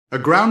A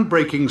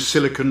groundbreaking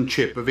silicon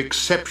chip of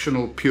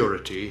exceptional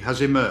purity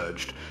has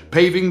emerged,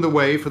 paving the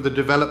way for the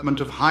development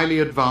of highly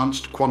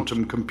advanced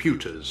quantum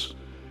computers.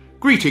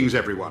 Greetings,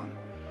 everyone.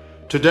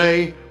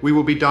 Today, we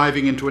will be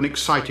diving into an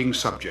exciting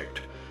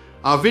subject.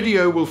 Our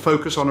video will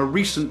focus on a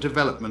recent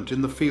development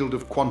in the field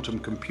of quantum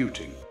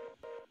computing.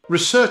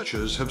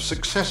 Researchers have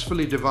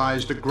successfully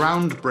devised a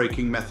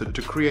groundbreaking method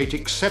to create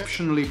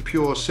exceptionally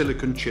pure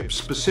silicon chips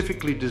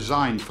specifically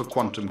designed for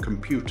quantum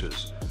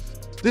computers.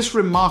 This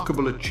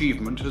remarkable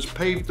achievement has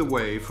paved the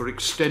way for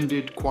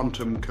extended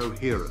quantum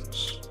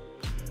coherence.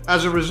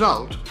 As a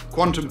result,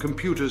 quantum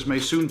computers may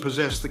soon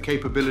possess the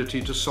capability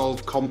to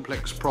solve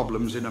complex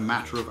problems in a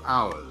matter of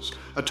hours,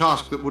 a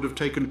task that would have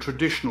taken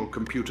traditional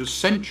computers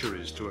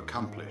centuries to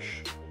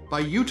accomplish. By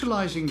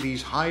utilizing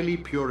these highly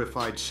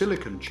purified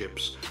silicon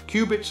chips,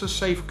 qubits are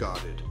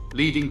safeguarded,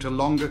 leading to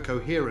longer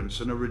coherence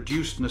and a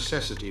reduced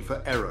necessity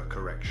for error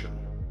correction.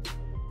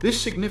 This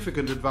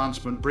significant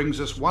advancement brings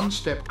us one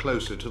step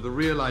closer to the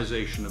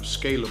realization of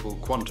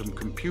scalable quantum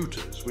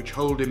computers, which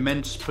hold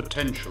immense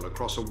potential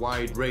across a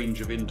wide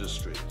range of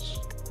industries.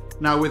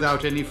 Now,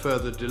 without any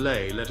further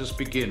delay, let us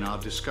begin our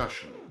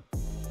discussion.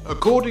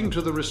 According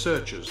to the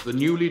researchers, the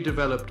newly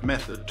developed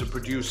method to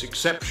produce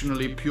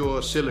exceptionally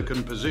pure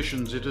silicon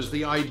positions it as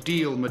the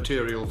ideal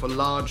material for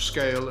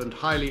large-scale and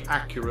highly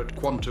accurate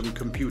quantum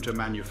computer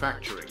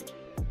manufacturing.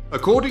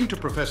 According to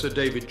Professor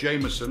David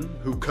Jameson,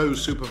 who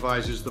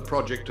co-supervises the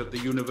project at the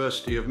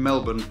University of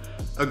Melbourne,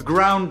 a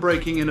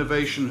groundbreaking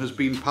innovation has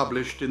been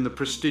published in the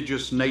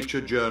prestigious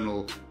Nature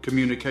journal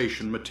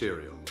Communication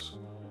Materials.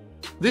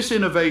 This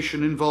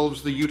innovation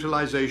involves the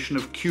utilization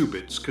of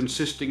qubits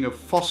consisting of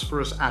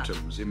phosphorus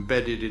atoms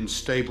embedded in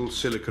stable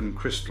silicon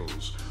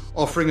crystals,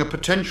 offering a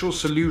potential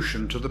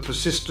solution to the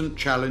persistent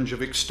challenge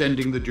of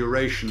extending the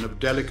duration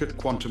of delicate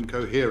quantum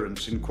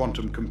coherence in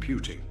quantum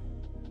computing.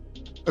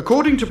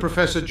 According to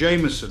Professor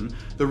Jameson,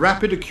 the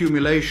rapid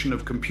accumulation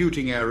of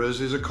computing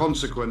errors is a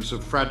consequence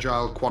of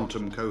fragile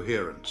quantum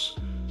coherence.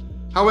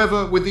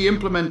 However, with the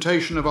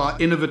implementation of our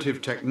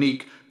innovative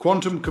technique,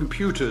 quantum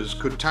computers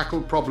could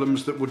tackle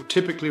problems that would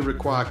typically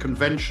require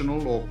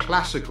conventional or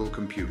classical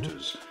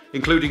computers,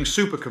 including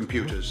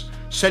supercomputers,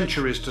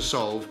 centuries to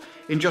solve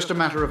in just a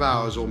matter of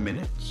hours or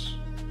minutes.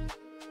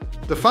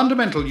 The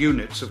fundamental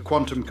units of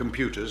quantum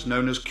computers,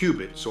 known as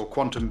qubits or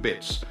quantum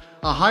bits,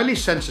 are highly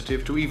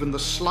sensitive to even the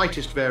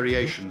slightest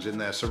variations in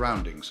their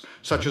surroundings,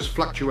 such as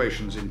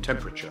fluctuations in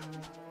temperature.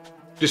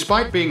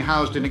 Despite being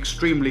housed in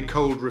extremely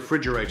cold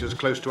refrigerators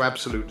close to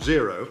absolute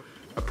zero,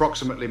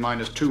 approximately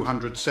minus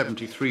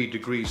 273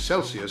 degrees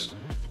Celsius,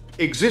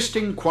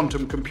 existing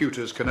quantum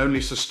computers can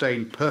only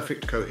sustain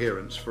perfect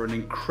coherence for an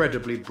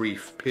incredibly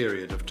brief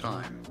period of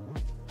time.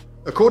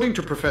 According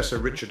to Professor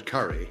Richard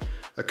Curry,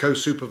 a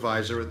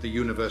co-supervisor at the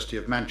University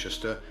of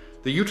Manchester,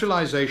 the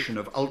utilization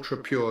of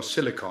ultra-pure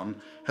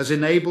silicon has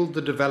enabled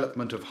the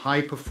development of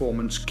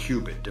high-performance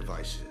qubit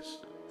devices.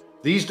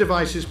 These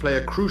devices play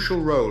a crucial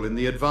role in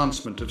the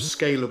advancement of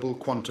scalable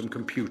quantum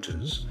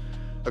computers.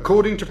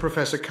 According to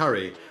Professor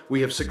Curry,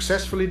 we have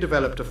successfully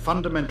developed a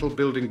fundamental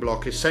building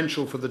block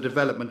essential for the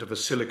development of a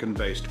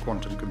silicon-based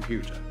quantum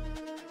computer.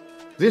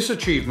 This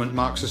achievement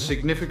marks a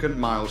significant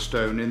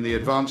milestone in the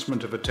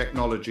advancement of a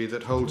technology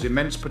that holds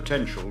immense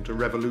potential to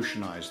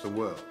revolutionize the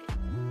world.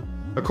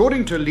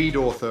 According to lead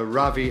author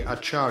Ravi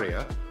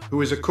Acharya,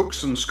 who is a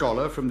Cookson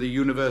Scholar from the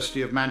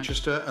University of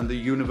Manchester and the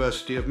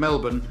University of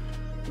Melbourne,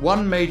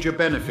 one major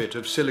benefit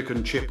of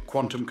silicon chip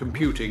quantum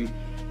computing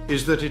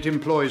is that it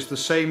employs the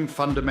same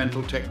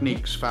fundamental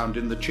techniques found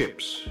in the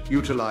chips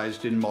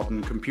utilized in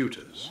modern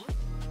computers.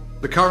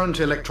 The current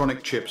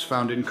electronic chips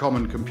found in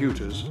common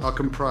computers are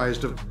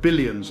comprised of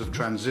billions of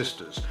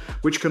transistors,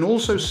 which can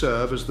also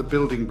serve as the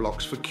building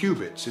blocks for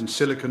qubits in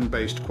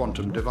silicon-based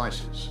quantum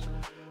devices.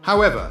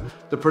 However,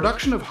 the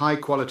production of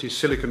high-quality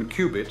silicon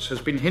qubits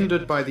has been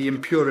hindered by the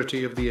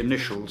impurity of the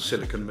initial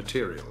silicon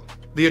material.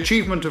 The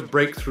achievement of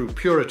breakthrough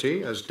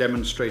purity, as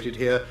demonstrated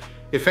here,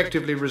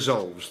 effectively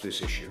resolves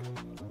this issue.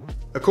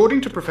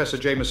 According to Professor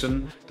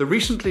Jameson, the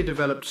recently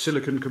developed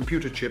silicon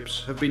computer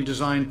chips have been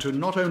designed to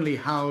not only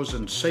house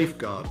and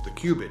safeguard the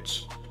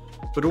qubits,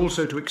 but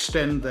also to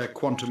extend their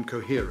quantum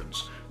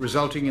coherence,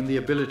 resulting in the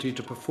ability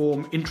to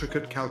perform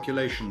intricate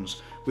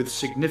calculations with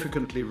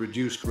significantly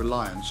reduced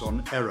reliance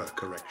on error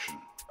correction.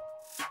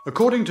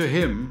 According to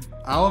him,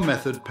 our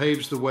method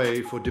paves the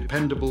way for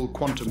dependable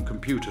quantum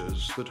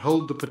computers that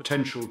hold the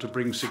potential to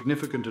bring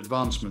significant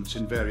advancements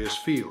in various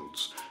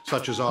fields,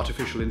 such as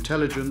artificial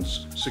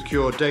intelligence,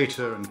 secure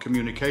data and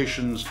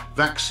communications,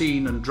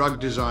 vaccine and drug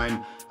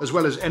design, as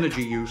well as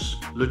energy use,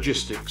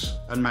 logistics,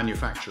 and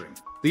manufacturing.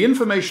 The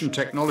information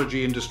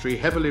technology industry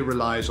heavily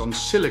relies on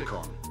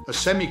silicon, a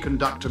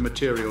semiconductor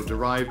material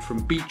derived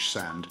from beach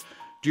sand,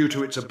 due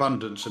to its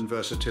abundance and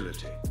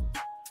versatility.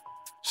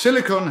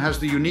 Silicon has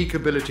the unique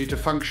ability to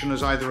function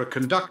as either a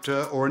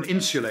conductor or an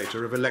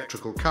insulator of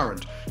electrical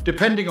current,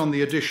 depending on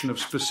the addition of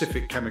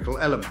specific chemical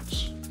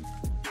elements.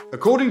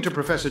 According to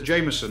Professor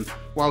Jameson,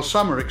 while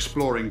some are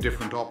exploring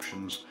different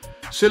options,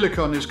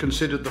 Silicon is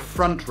considered the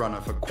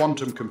front-runner for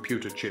quantum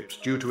computer chips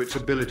due to its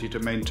ability to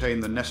maintain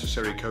the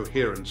necessary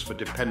coherence for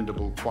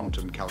dependable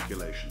quantum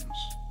calculations.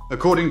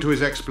 According to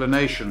his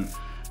explanation,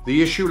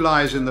 the issue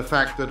lies in the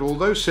fact that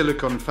although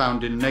silicon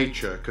found in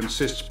nature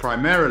consists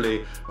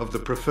primarily of the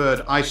preferred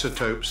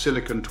isotope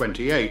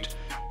silicon-28,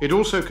 it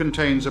also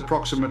contains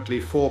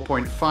approximately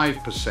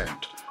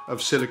 4.5%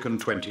 of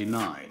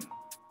silicon-29.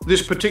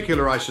 This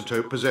particular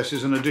isotope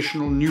possesses an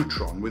additional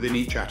neutron within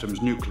each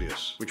atom's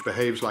nucleus, which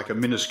behaves like a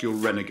minuscule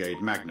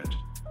renegade magnet.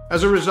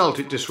 As a result,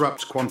 it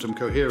disrupts quantum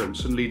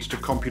coherence and leads to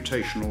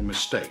computational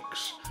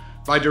mistakes.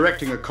 By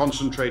directing a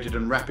concentrated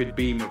and rapid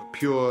beam of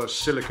pure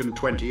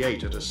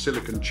silicon-28 at a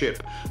silicon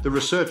chip, the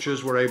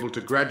researchers were able to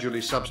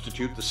gradually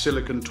substitute the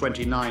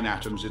silicon-29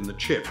 atoms in the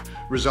chip,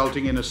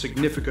 resulting in a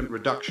significant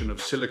reduction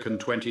of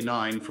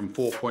silicon-29 from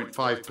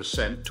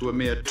 4.5% to a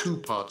mere 2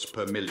 parts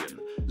per million,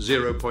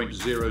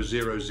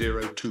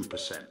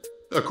 0.0002%.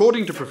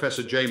 According to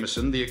Professor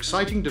Jameson, the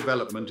exciting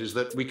development is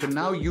that we can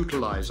now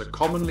utilize a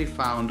commonly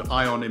found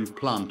ion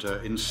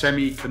implanter in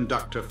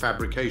semiconductor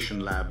fabrication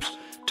labs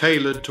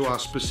tailored to our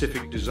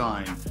specific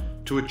design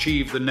to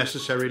achieve the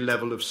necessary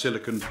level of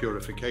silicon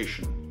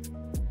purification.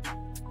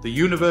 The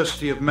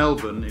University of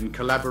Melbourne, in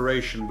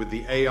collaboration with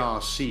the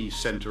ARC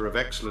Centre of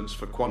Excellence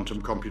for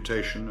Quantum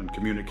Computation and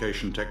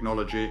Communication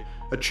Technology,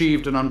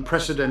 achieved an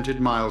unprecedented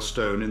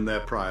milestone in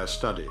their prior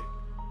study.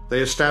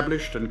 They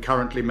established and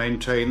currently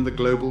maintain the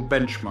global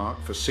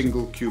benchmark for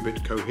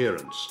single-qubit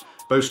coherence,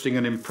 boasting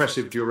an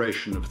impressive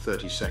duration of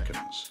 30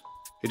 seconds.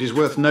 It is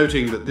worth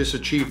noting that this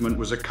achievement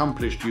was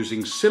accomplished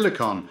using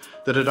silicon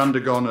that had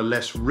undergone a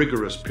less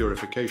rigorous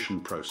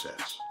purification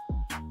process.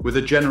 With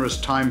a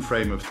generous time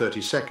frame of 30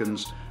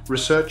 seconds,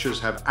 researchers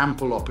have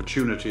ample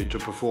opportunity to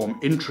perform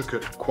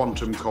intricate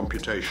quantum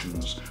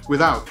computations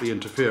without the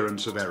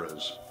interference of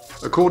errors.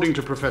 According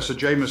to Professor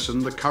Jameson,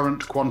 the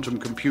current quantum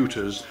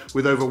computers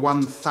with over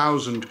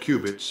 1,000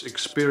 qubits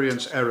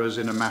experience errors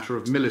in a matter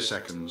of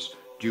milliseconds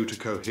due to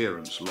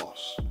coherence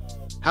loss.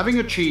 Having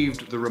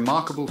achieved the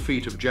remarkable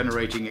feat of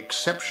generating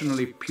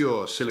exceptionally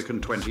pure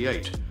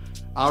silicon-28,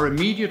 our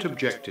immediate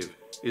objective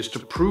is to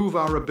prove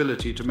our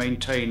ability to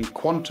maintain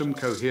quantum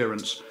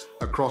coherence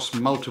across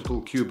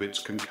multiple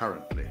qubits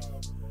concurrently.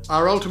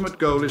 Our ultimate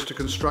goal is to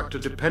construct a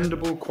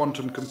dependable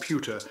quantum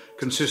computer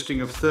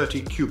consisting of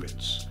 30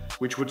 qubits,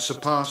 which would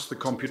surpass the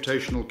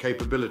computational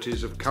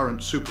capabilities of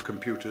current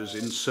supercomputers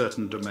in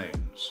certain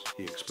domains,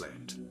 he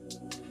explained.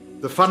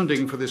 The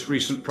funding for this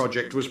recent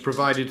project was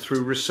provided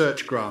through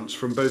research grants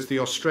from both the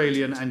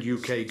Australian and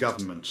UK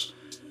governments.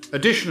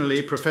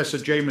 Additionally, Professor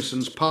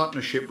Jameson's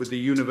partnership with the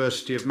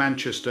University of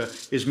Manchester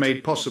is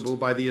made possible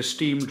by the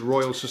esteemed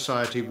Royal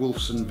Society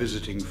Wolfson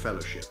Visiting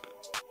Fellowship.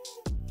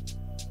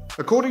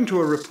 According to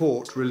a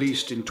report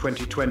released in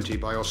 2020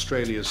 by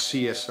Australia's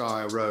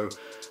CSIRO,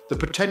 the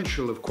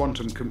potential of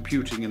quantum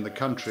computing in the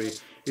country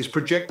is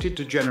projected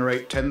to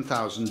generate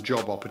 10,000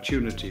 job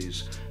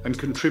opportunities and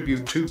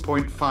contribute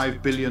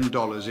 $2.5 billion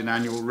in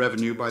annual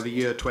revenue by the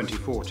year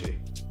 2040.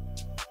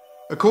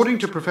 According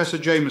to Professor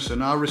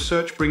Jameson, our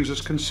research brings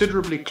us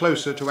considerably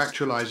closer to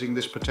actualizing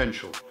this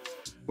potential.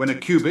 When a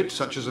qubit,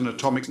 such as an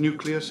atomic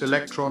nucleus,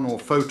 electron, or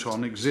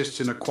photon,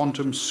 exists in a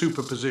quantum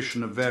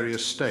superposition of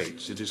various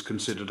states, it is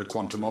considered a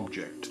quantum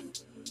object.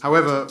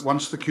 However,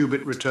 once the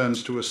qubit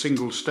returns to a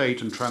single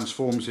state and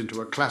transforms into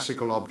a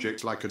classical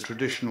object like a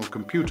traditional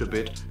computer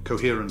bit,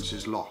 coherence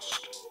is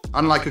lost.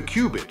 Unlike a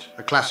qubit,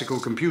 a classical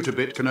computer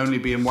bit can only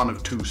be in one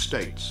of two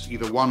states,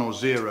 either 1 or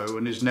 0,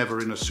 and is never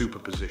in a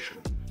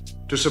superposition.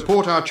 To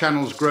support our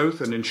channel's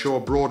growth and ensure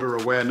broader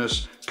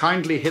awareness,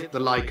 kindly hit the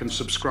like and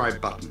subscribe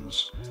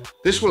buttons.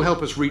 This will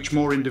help us reach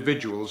more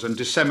individuals and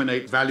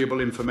disseminate valuable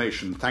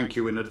information. Thank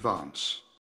you in advance.